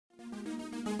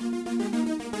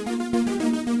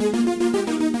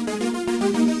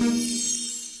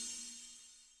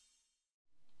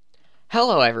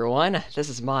Hello everyone, this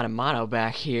is Mono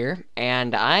back here,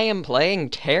 and I am playing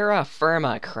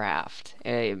TerraFirmaCraft.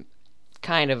 A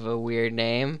kind of a weird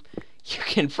name, you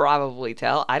can probably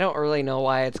tell. I don't really know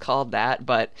why it's called that,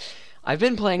 but I've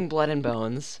been playing Blood and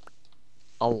Bones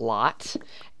a lot,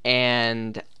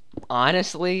 and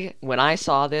honestly, when I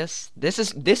saw this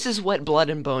is what Blood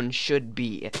and Bones should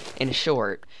be, in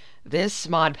short. This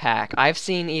mod pack, I've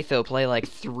seen Etho play like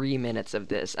 3 minutes of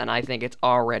this, and I think it's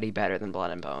already better than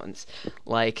Blood and Bones.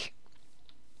 Like,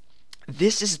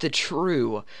 this is the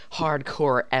true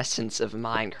hardcore essence of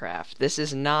Minecraft. This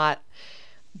is not...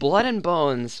 Blood and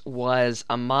Bones was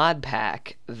a mod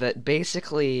pack that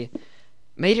basically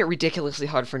made it ridiculously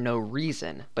hard for no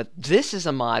reason, but this is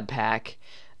a mod pack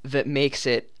that makes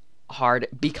it hard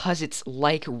because it's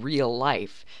like real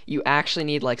life. You actually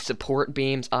need like support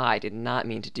beams. I did not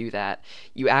mean to do that.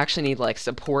 You actually need like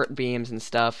support beams and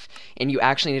stuff, and you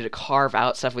actually need to carve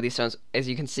out stuff with these stones. As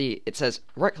you can see, it says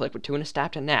right click with two and a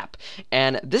stab to nap.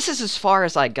 And this is as far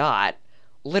as I got.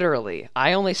 Literally,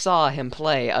 I only saw him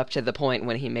play up to the point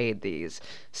when he made these.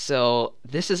 So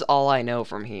this is all I know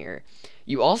from here.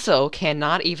 You also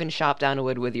cannot even chop down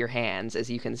wood with your hands.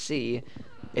 As you can see,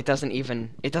 it doesn't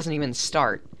even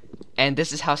start. And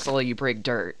this is how slowly you break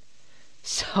dirt.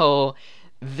 So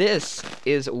this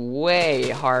is way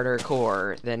harder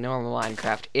core than normal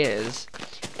Minecraft is.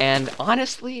 And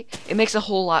honestly, it makes a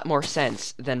whole lot more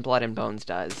sense than Blood and Bones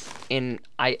does. In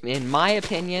my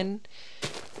opinion.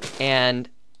 And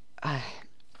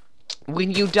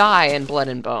when you die in Blood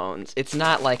and Bones, it's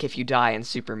not like if you die in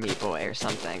Super Meat Boy or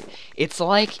something. It's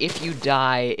like if you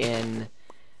die in,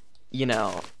 you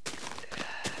know,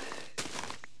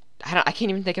 I can't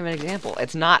even think of an example.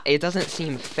 It doesn't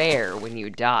seem fair when you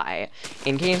die.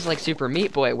 In games like Super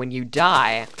Meat Boy, when you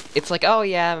die, it's like, oh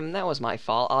yeah, that was my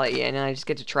fault, and I just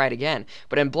get to try it again.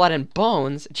 But in Blood and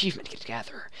Bones, achievement get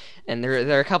together. And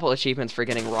there are a couple achievements for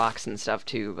getting rocks and stuff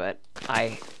too, but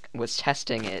I was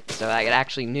testing it, so I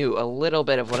actually knew a little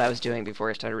bit of what I was doing before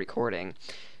I started recording.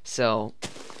 So,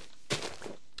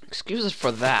 excuses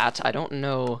for that. I don't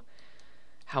know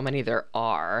how many there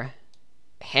are.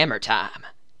 Hammer time.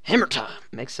 Hammer time!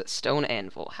 Makes a stone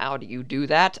anvil. How do you do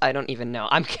that? I don't even know.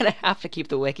 I'm gonna have to keep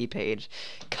the wiki page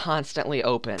constantly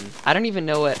open. I don't even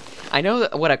know what... I know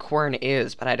what a quern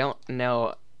is, but I don't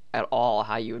know at all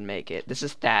how you would make it. This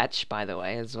is thatch, by the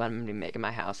way. This is what I'm gonna be making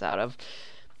my house out of.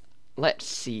 Let's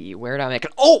see. Where do I make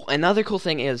it? Oh! Another cool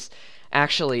thing is,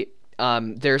 actually...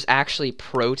 there's actually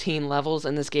protein levels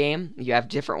in this game. You have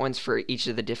different ones for each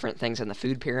of the different things in the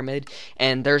food pyramid.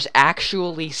 And there's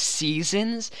actually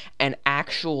seasons and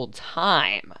actual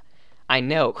time. I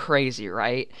know, crazy,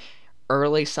 right?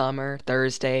 Early summer,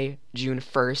 Thursday, June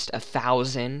 1st,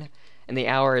 1000. And the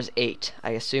hour is 8.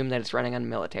 I assume that it's running on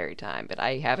military time, but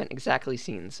I haven't exactly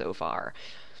seen so far.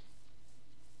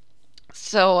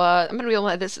 So, I'm gonna be able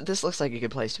to... This looks like a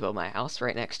good place to build my house,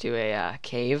 right next to a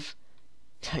cave.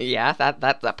 Yeah,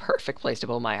 that's the perfect place to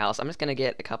build my house. I'm just gonna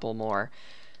get a couple more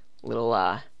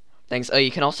little things. Oh,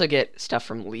 you can also get stuff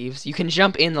from leaves. You can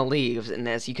jump in the leaves in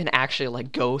this. You can actually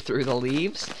like go through the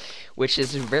leaves, which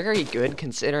is very good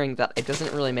considering that it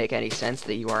doesn't really make any sense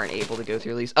that you aren't able to go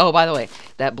through leaves. Oh, by the way,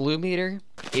 that blue meter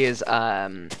is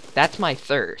that's my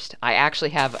thirst. I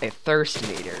actually have a thirst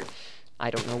meter. I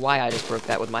don't know why I just broke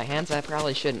that with my hands. I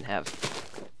probably shouldn't have.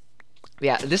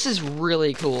 Yeah, this is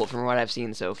really cool from what I've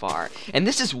seen so far. And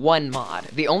this is one mod.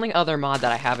 The only other mod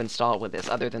that I have installed with this,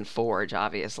 other than Forge,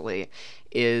 obviously,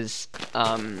 is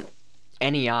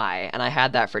NEI. And I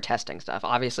had that for testing stuff.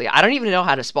 Obviously, I don't even know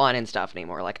how to spawn in stuff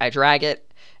anymore. Like, I drag it,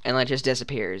 and it just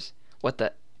disappears. What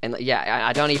the... And yeah,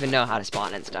 I don't even know how to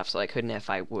spawn in stuff, so I couldn't if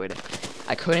I would.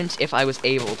 I couldn't if I was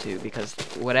able to, because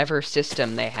whatever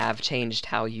system they have changed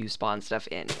how you spawn stuff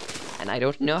in. And I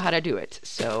don't know how to do it,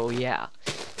 so yeah.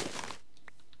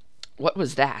 What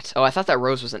was that? Oh, I thought that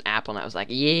rose was an apple, and I was like,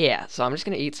 yeah. So I'm just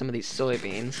going to eat some of these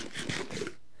soybeans.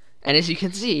 And as you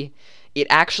can see, it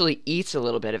actually eats a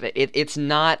little bit of it. It's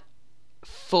not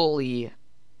fully...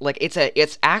 Like,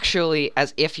 it's actually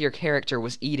as if your character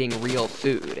was eating real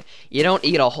food. You don't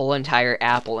eat a whole entire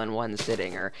apple in one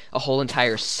sitting, or a whole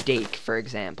entire steak, for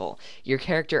example. Your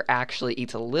character actually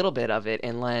eats a little bit of it,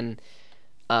 and then...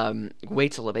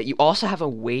 waits a little bit. You also have a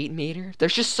weight meter.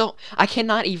 There's just so... I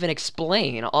cannot even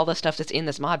explain all the stuff that's in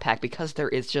this mod pack because there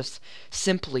is just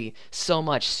simply so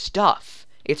much stuff.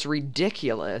 It's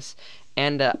ridiculous.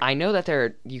 And I know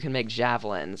that you can make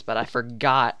javelins, but I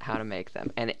forgot how to make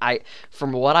them. And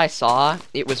from what I saw,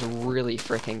 it was really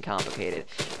freaking complicated.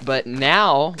 But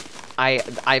now,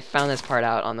 I found this part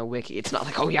out on the wiki. It's not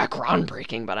like, oh yeah,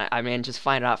 groundbreaking, but I mean, just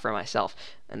find it out for myself.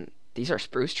 And these are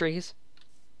spruce trees?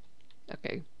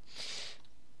 Okay.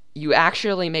 you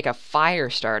actually make a fire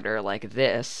starter like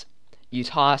this. You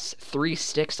toss 3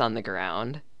 sticks on the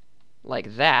ground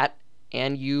like that,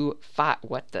 and you fire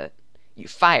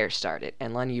start it,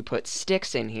 and then you put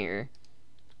sticks in here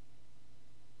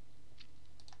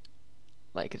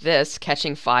like this,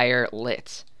 catching fire,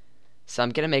 lit. So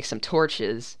I'm gonna make some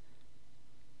torches.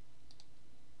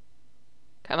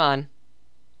 Come on.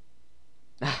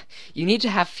 You need to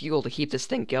have fuel to keep this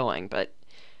thing going, but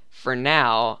for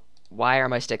now, why are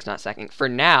my sticks not stacking? For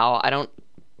now, I don't...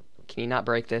 Can you not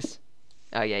break this?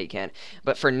 Oh, yeah, you can.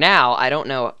 But for now, I don't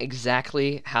know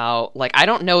exactly how... Like, I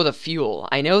don't know the fuel.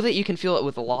 I know that you can fuel it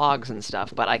with logs and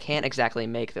stuff, but I can't exactly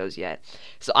make those yet.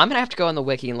 So I'm gonna have to go on the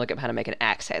wiki and look up how to make an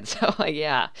axe head. So,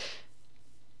 yeah.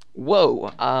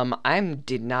 Whoa. I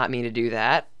did not mean to do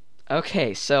that.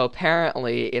 Okay, so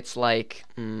apparently it's like...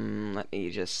 let me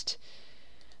just...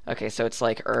 Okay, so it's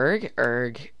like erg,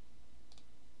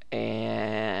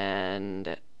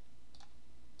 and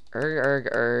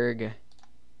erg,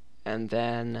 and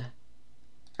then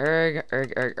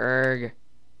erg.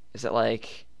 Is it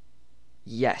like...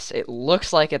 Yes, it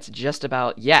looks like it's just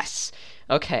about... Yes!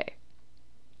 Okay.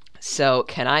 So,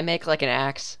 can I make like an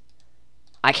axe?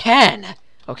 I can!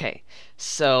 Okay,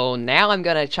 so now I'm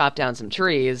gonna chop down some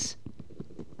trees.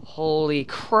 Holy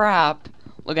crap!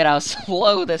 Look at how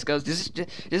slow this goes. Does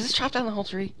this chop down the whole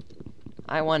tree?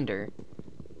 I wonder.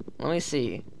 Let me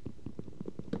see.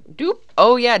 Doop!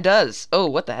 Oh yeah, it does. Oh,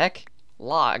 what the heck?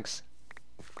 Logs.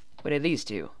 What are these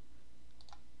two?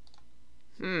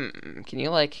 Can you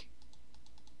like...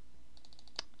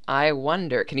 I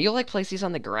wonder. Can you like place these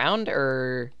on the ground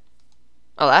or...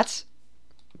 Oh, that's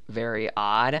very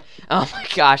odd. Oh my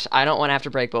gosh, I don't want to have to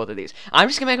break both of these. I'm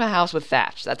just gonna make my house with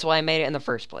thatch. That's why I made it in the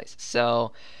first place.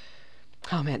 So...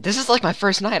 Oh man, this is like my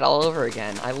first night all over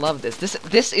again. I love this.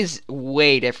 This is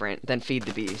way different than Feed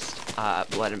the Beast,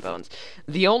 Blood and Bones.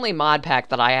 The only mod pack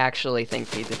that I actually think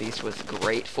Feed the Beast was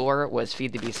great for was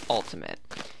Feed the Beast Ultimate.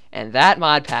 And that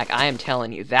mod pack, I am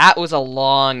telling you, that was a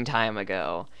long time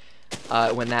ago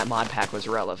when that mod pack was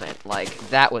relevant. Like,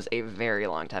 that was a very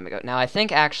long time ago. Now, I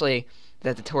think actually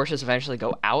that the torches eventually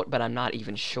go out, but I'm not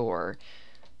even sure.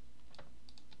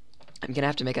 I'm gonna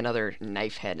have to make another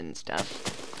knife head and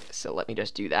stuff. So let me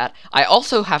just do that. I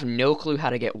also have no clue how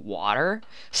to get water,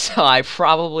 so I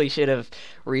probably should have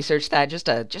researched that just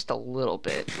a little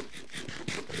bit.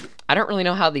 I don't really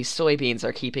know how these soybeans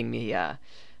are keeping me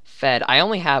fed. I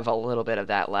only have a little bit of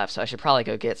that left, so I should probably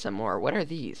go get some more. What are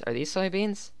these? Are these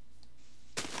soybeans?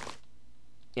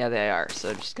 Yeah, they are. So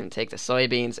I'm just gonna take the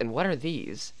soybeans. And what are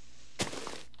these?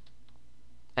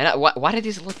 And why do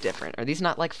these look different? Are these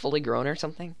not like fully grown or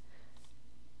something?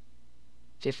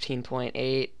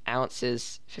 15.8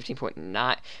 ounces,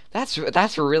 15.9.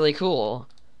 That's really cool.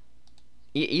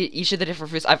 Each of the different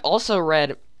fruits. I've also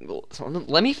read... So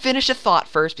let me finish a thought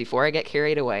first before I get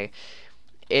carried away.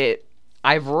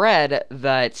 I've read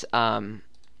that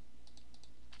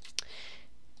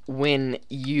when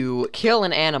you kill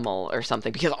an animal or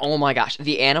something, because oh my gosh,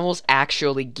 the animals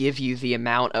actually give you the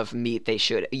amount of meat they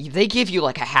should. They give you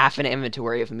like a half an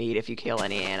inventory of meat if you kill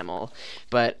any animal,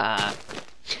 but I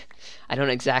don't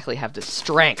exactly have the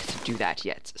strength to do that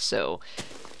yet, so...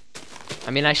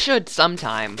 I mean, I should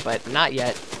sometime, but not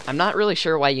yet. I'm not really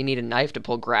sure why you need a knife to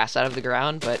pull grass out of the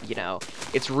ground, but, you know,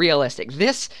 it's realistic.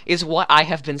 This is what I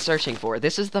have been searching for.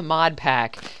 This is the mod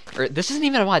pack, or this isn't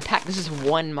even a mod pack, this is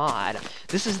one mod.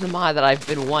 This is the mod that I've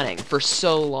been wanting for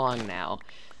so long now.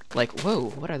 Like, whoa,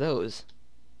 what are those?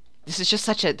 This is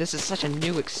such a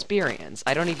new experience.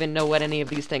 I don't even know what any of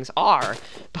these things are,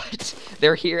 but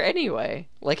they're here anyway.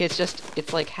 Like,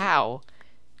 it's like, how?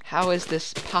 How is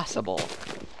this possible?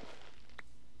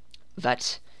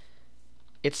 That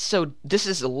it's so... This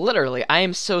is literally... I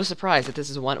am so surprised that this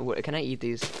is one... Can I eat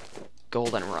these?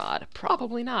 Goldenrod.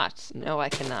 Probably not. No, I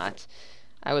cannot.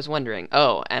 I was wondering.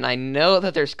 Oh, and I know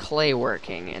that there's clay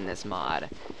working in this mod,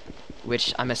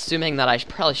 which I'm assuming that I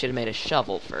probably should have made a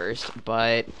shovel first,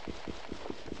 but...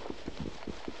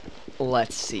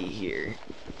 Let's see here.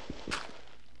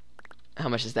 How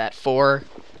much is that? 4?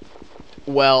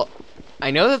 Well,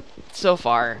 I know that so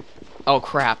far... Oh,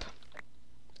 crap.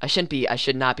 I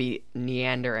should not be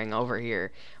meandering over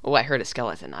here. Oh, I heard a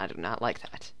skeleton. I do not like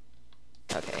that.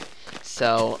 Okay,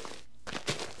 so...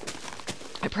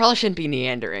 I probably shouldn't be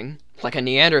meandering. Like a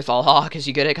Neanderthal. Oh, because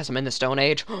you get it because I'm in the Stone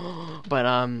Age. But,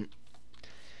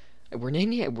 were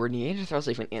Neanderthals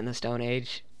even in the Stone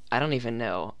Age? I don't even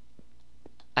know.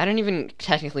 I don't even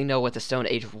technically know what the Stone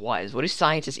Age was. What do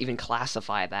scientists even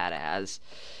classify that as?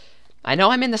 I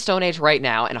know I'm in the Stone Age right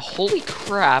now, and holy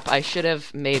crap, I should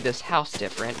have made this house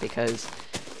different, because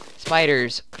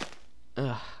spiders...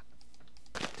 Ugh.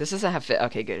 This doesn't have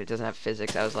okay, good. It doesn't have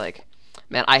physics. I was like,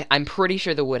 man, I'm pretty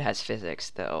sure the wood has physics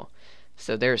though.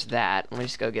 So there's that. Let me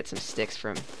just go get some sticks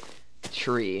from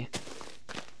tree.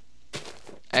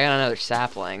 I got another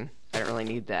sapling. I don't really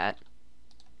need that.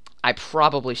 I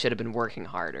probably should have been working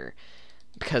harder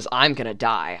because I'm gonna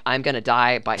die. I'm gonna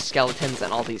die by skeletons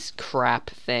and all these crap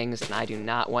things, and I do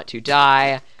not want to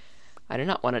die. I do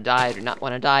not want to die. I do not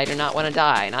want to die. I do not want to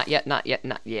die. Not yet. Not yet.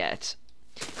 Not yet.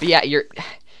 But yeah, your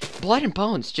blood and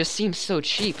bones just seems so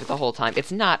cheap the whole time.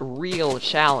 It's not real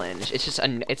challenge. It's just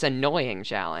it's annoying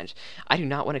challenge. I do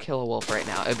not want to kill a wolf right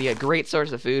now. It would be a great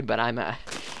source of food, but I'm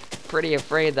pretty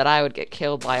afraid that I would get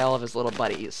killed by all of his little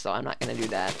buddies, so I'm not gonna do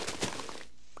that.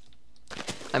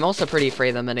 I'm also pretty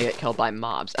afraid that I'm gonna get killed by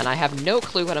mobs, and I have no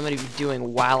clue what I'm gonna be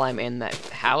doing while I'm in that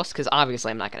house, because obviously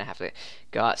I'm not gonna have to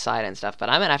go outside and stuff, but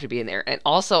I'm gonna have to be in there. And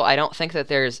also, I don't think that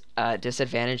there's a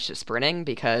disadvantage to sprinting,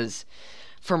 because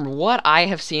from what I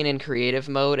have seen in creative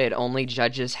mode, it only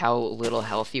judges how little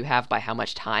health you have by how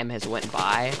much time has went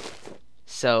by.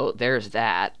 So there's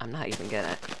that. I'm not even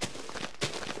gonna...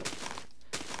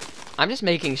 I'm just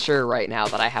making sure right now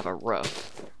that I have a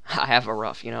roof. I have a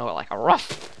roof, you know, like a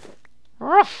roof.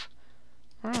 Roof.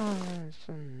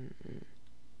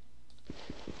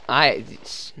 I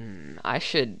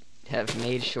should have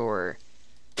made sure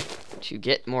to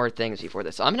get more things before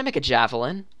this. So I'm gonna make a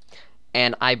javelin,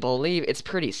 and I believe it's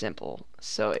pretty simple.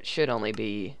 So it should only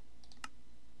be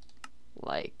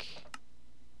like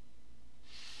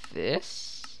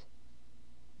this,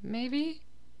 maybe,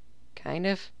 kind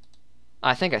of.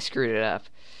 I think I screwed it up.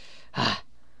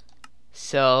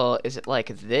 So, is it like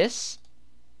this?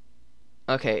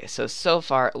 Okay, so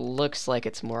far it looks like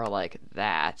it's more like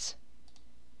that.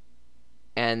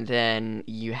 And then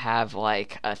you have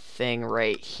like a thing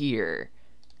right here.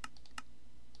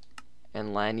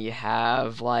 And then you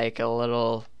have like a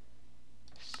little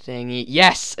thingy.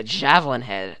 Yes, a javelin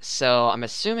head. So I'm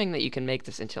assuming that you can make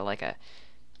this into like a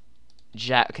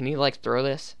can you like throw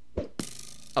this?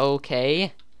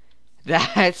 Okay.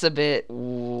 That's a bit...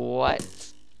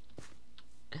 what?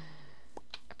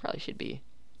 I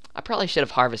probably should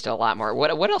have harvested a lot more.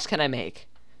 What else can I make?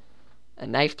 A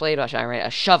knife blade, a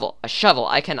shovel. A shovel.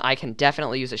 I can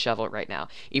definitely use a shovel right now,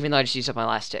 even though I just used up my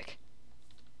last stick.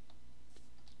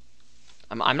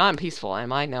 I'm not in peaceful,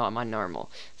 am I? No, I'm on normal.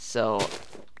 So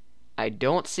I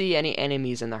don't see any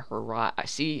enemies in the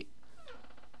horizon.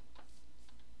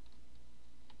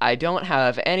 I don't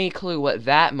have any clue what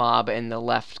that mob in the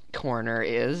left corner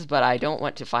is, but I don't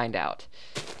want to find out.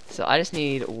 So I just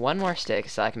need one more stick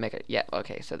so I can make a... yeah,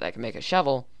 okay, so that I can make a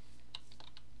shovel.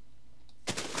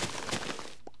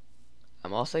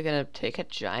 I'm also going to take a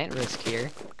giant risk here.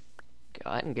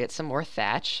 Go out and get some more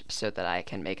thatch so that I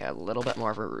can make a little bit more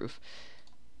of a roof.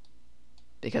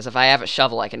 Because if I have a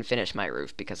shovel, I can finish my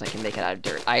roof because I can make it out of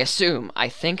dirt. I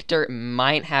think dirt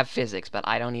might have physics, but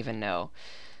I don't even know.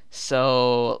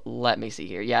 So, let me see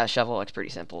here. Yeah, the shovel looks pretty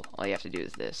simple. All you have to do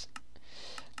is this.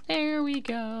 There we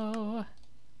go.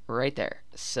 Right there.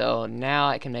 So, now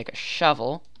I can make a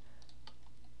shovel.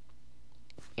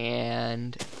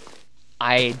 And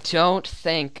I don't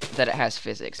think that it has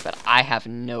physics, but I have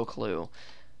no clue.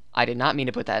 I did not mean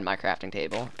to put that in my crafting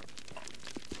table.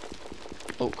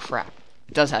 Oh, crap.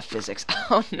 It does have physics.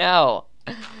 Oh, no.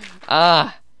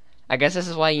 I guess this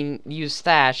is why you use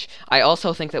thatch. I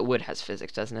also think that wood has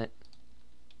physics, doesn't it?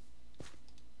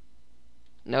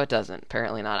 No, it doesn't.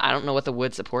 Apparently not. I don't know what the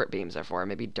wood support beams are for.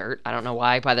 Maybe dirt? I don't know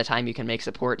why by the time you can make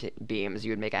support beams,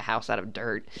 you would make a house out of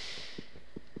dirt.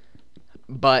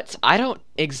 But I don't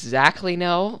exactly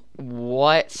know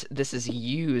what this is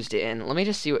used in. Let me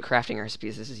just see what crafting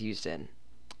recipes this is used in.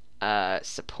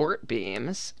 Support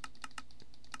beams.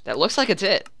 That looks like it's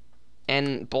it.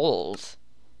 And bowls.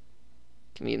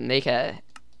 Can you make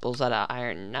bowls out of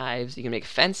iron knives? You can make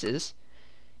fences.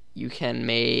 You can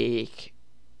make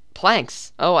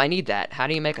planks. Oh, I need that. How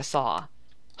do you make a saw?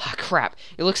 Ah, crap.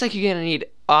 It looks like you're gonna need...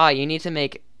 you need to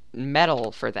make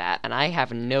metal for that, and I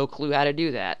have no clue how to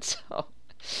do that, so...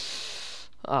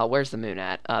 Oh, where's the moon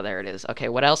at? Oh, there it is. Okay,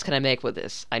 what else can I make with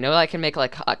this? I know I can make,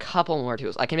 like, a couple more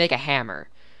tools. I can make a hammer.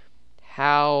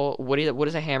 What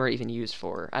is a hammer even used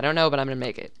for? I don't know, but I'm gonna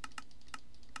make it.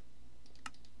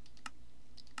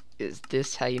 Is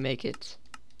this how you make it?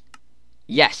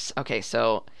 Yes! Okay,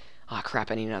 so... oh, crap,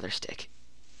 I need another stick.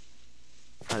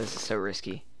 Oh, this is so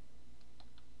risky.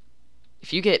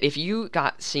 If you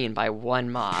got seen by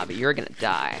one mob, you're gonna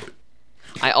die.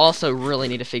 I also really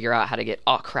need to figure out how to get...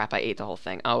 oh, crap, I ate the whole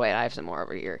thing. Oh, wait, I have some more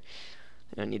over here.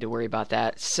 I don't need to worry about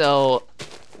that. So,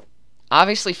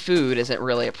 Obviously, food isn't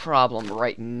really a problem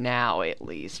right now, at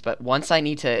least, but once I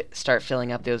need to start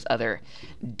filling up those other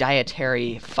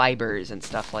dietary fibers and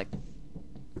stuff like...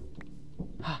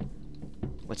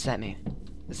 What's that mean?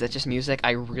 Is that just music?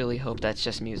 I really hope that's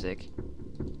just music.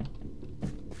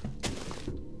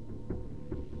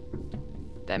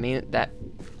 That mean that...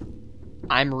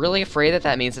 I'm really afraid that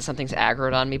that means that something's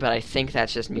aggroed on me, but I think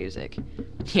that's just music.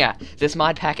 Yeah, this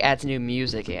mod pack adds new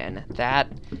music in. That...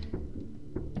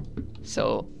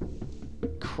 So...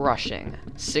 Crushing.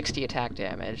 60 attack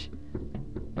damage.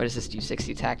 What does this do?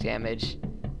 60 attack damage.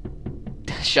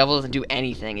 Shovel doesn't do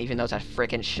anything, even though it's a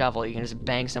freaking shovel. You can just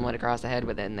bang someone across the head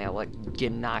with it and they'll, like,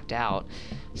 get knocked out.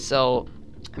 So,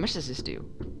 how much does this do?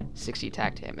 60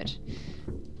 attack damage.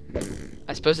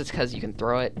 I suppose it's because you can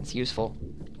throw it. It's useful.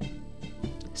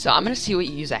 So, I'm gonna see what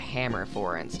you use a hammer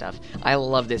for and stuff. I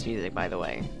love this music, by the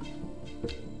way.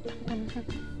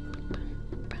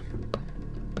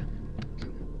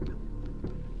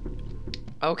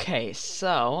 Okay,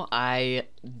 so I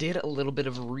did a little bit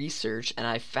of research and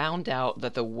I found out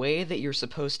that the way that you're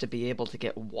supposed to be able to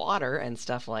get water and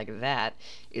stuff like that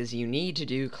is you need to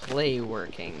do clay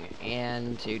working.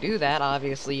 And to do that,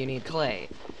 obviously you need clay,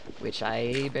 which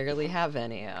I barely have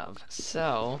any of.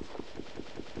 So,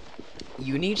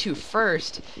 you need to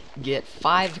first get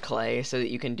 5 clay so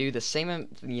that you can do the same,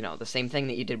 the same thing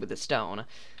that you did with the stone.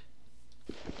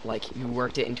 Like, you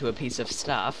worked it into a piece of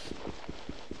stuff.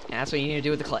 And that's what you need to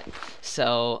do with the clay.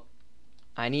 So,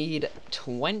 I need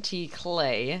 20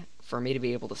 clay for me to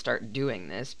be able to start doing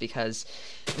this, because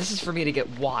this is for me to get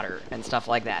water and stuff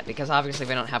like that. Because obviously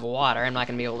if I don't have water, I'm not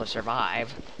going to be able to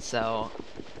survive. So,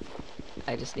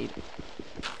 I just need...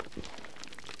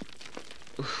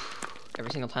 Oof.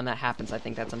 Every single time that happens, I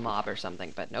think that's a mob or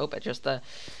something. But nope, it's just the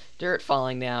dirt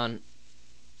falling down.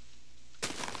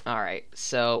 Alright,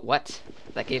 so what?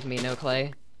 That gave me no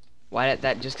clay? Why did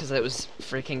that, just because it was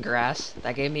freaking grass?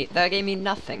 That gave me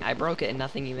nothing. I broke it and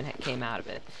nothing even came out of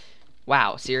it.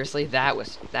 Wow, seriously? That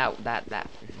was not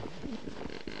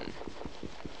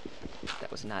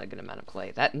a good amount of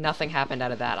clay. Nothing happened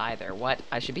out of that either. What?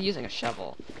 I should be using a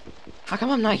shovel. How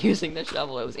come I'm not using the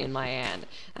shovel? It was in my hand.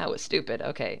 That was stupid.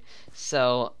 Okay,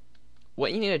 so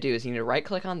what you need to do is you need to right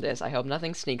click on this. I hope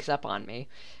nothing sneaks up on me.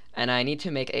 And I need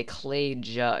to make a clay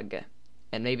jug.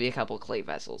 And maybe a couple clay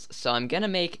vessels. So I'm gonna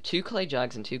make 2 clay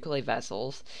jugs and 2 clay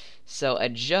vessels. So a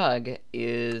jug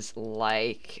is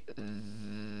like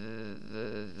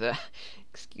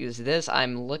excuse this,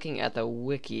 I'm looking at the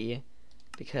wiki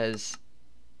because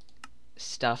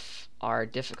stuff are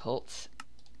difficult.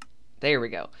 There we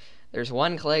go. There's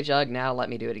 1 clay jug. Now let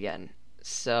me do it again.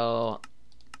 So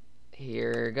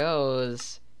here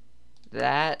goes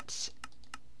that.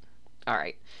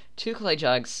 Alright, 2 clay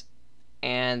jugs.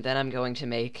 And then I'm going to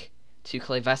make 2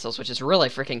 clay vessels, which is really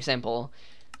freaking simple.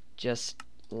 Just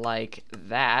like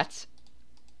that.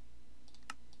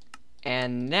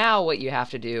 And now what you have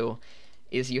to do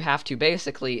is you have to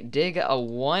basically dig a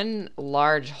 1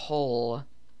 large hole.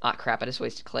 Ah, crap, I just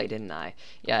wasted clay, didn't I?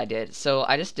 Yeah, I did. So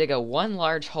I just dig a 1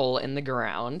 large hole in the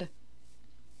ground,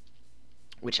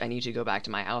 which I need to go back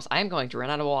to my house. I am going to run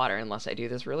out of water unless I do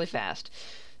this really fast.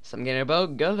 So I'm gonna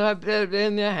go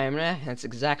that's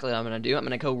exactly what I'm gonna do. I'm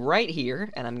gonna go right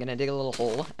here, and I'm gonna dig a little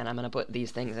hole, and I'm gonna put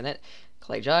these things in it.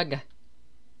 Clay jug,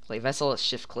 clay vessel,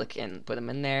 shift click and put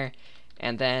them in there.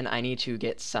 And then I need to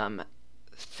get some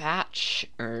thatch,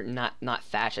 or not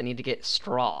thatch, I need to get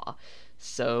straw.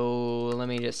 So let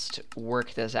me just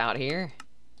work this out here.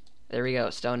 There we go,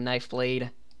 stone knife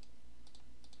blade.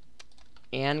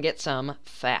 And get some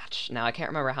thatch. Now I can't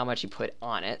remember how much you put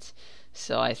on it.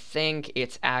 So I think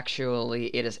it's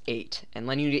actually, it is 8. And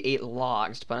then you need 8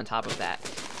 logs to put on top of that.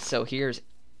 So here's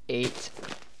 8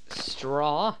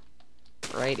 straw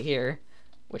right here,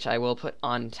 which I will put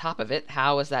on top of it.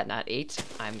 How is that not 8?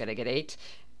 I'm gonna get 8.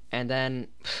 And then,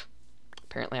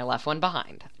 apparently I left 1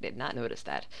 behind. I did not notice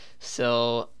that.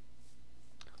 So,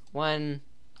 1,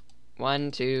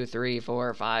 2, 3,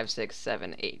 4, 5, 6,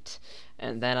 7, 8.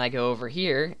 And then I go over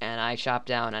here, and I chop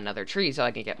down another tree so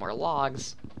I can get more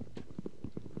logs.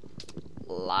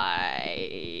 Like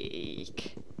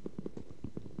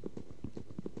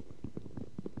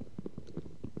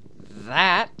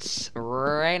that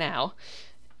right now.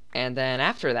 And then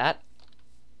after that,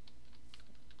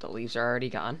 the leaves are already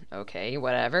gone. Okay,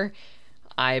 whatever.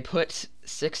 I put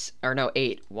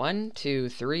 8. 1, 2,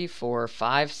 3, 4,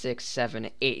 5, 6, 7,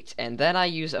 8. And then I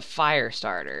use a fire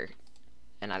starter.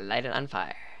 And I light it on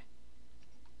fire.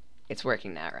 It's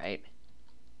working now, right?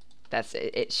 That's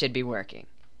it. It should be working.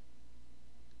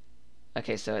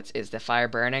 Okay, so is the fire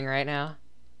burning right now?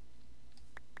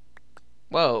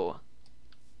 Whoa.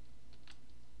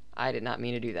 I did not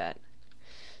mean to do that.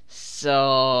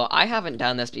 So, I haven't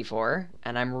done this before,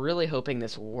 and I'm really hoping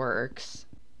this works.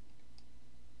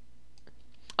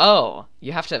 Oh,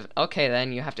 you have to... Okay,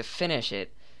 then, you have to finish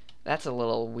it. That's a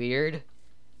little weird.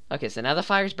 Okay, so now the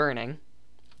fire's burning,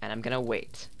 and I'm gonna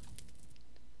wait.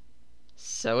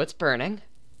 So it's burning,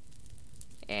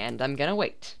 and I'm gonna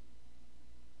wait.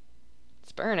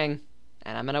 It's burning,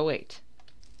 and I'm gonna wait.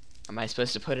 Am I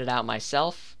supposed to put it out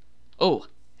myself? Oh,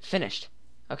 finished.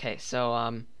 Okay, so,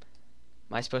 am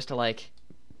I supposed to, like...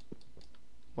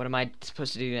 What am I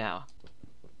supposed to do now?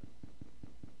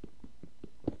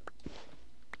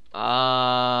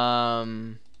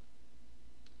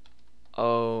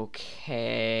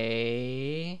 Okay...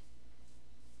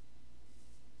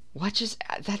 What just...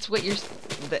 That's what you're...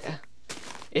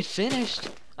 It finished.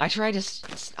 I tried to...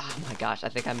 Oh my gosh, I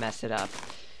think I messed it up.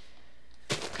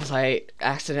 Because I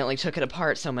accidentally took it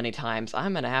apart so many times.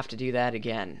 I'm gonna have to do that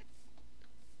again.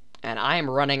 And I am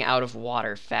running out of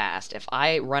water fast. If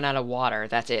I run out of water,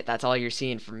 that's it. That's all you're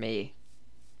seeing from me.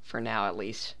 For now, at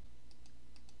least.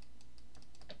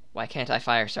 Why can't I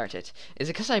fire start it? Is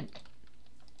it because I...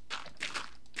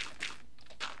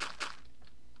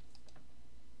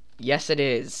 Yes, it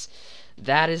is.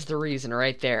 That is the reason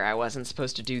right there. I wasn't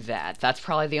supposed to do that. That's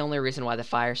probably the only reason why the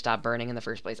fire stopped burning in the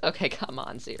first place. Okay, come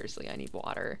on, seriously. I need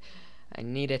water. I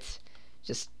need it.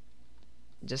 Just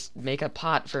make a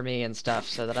pot for me and stuff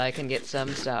so that I can get some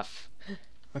stuff.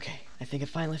 Okay, I think it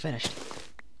finally finished.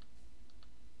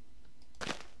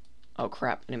 Oh,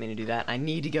 crap. I didn't mean to do that. I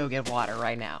need to go get water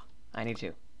right now. I need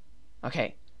to.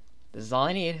 Okay, this is all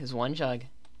I need is one jug.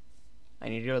 I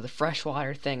need to go to the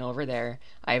freshwater thing over there.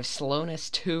 I have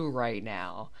slowness 2 right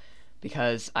now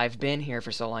because I've been here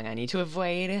for so long. I need to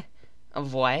avoid.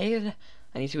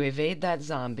 I need to evade that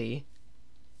zombie,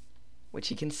 which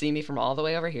he can see me from all the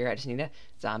way over here. I just need a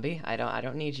zombie. I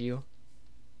don't need you.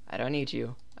 I don't need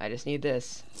you. I just need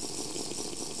this.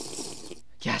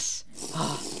 Yes.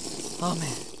 Oh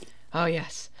man. Oh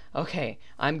yes. Okay.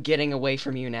 I'm getting away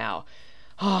from you now.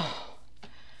 Oh.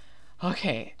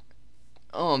 Okay.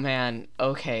 Oh man,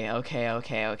 okay.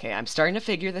 I'm starting to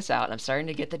figure this out. I'm starting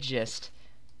to get the gist.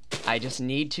 I just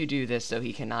need to do this so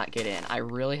he cannot get in. I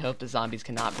really hope the zombies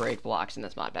cannot break blocks in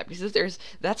this mod pack, because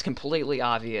that's completely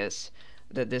obvious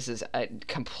that this is a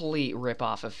complete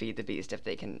rip-off of Feed the Beast if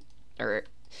they can, or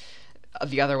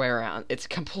the other way around. It's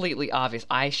completely obvious.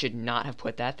 I should not have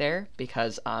put that there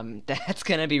because that's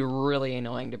gonna be really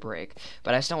annoying to break.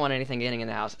 But I just don't want anything getting in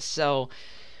the house. So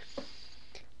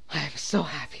I'm so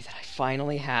happy that I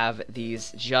finally have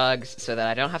these jugs so that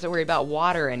I don't have to worry about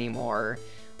water anymore.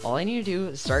 All I need to do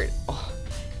is start... Oh,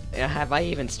 have I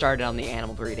even started on the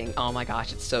animal breeding? Oh my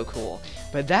gosh, it's so cool.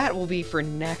 But that will be for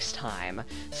next time.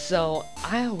 So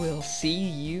I will see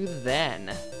you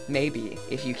then. Maybe,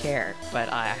 if you care. But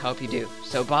I hope you do.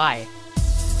 So bye.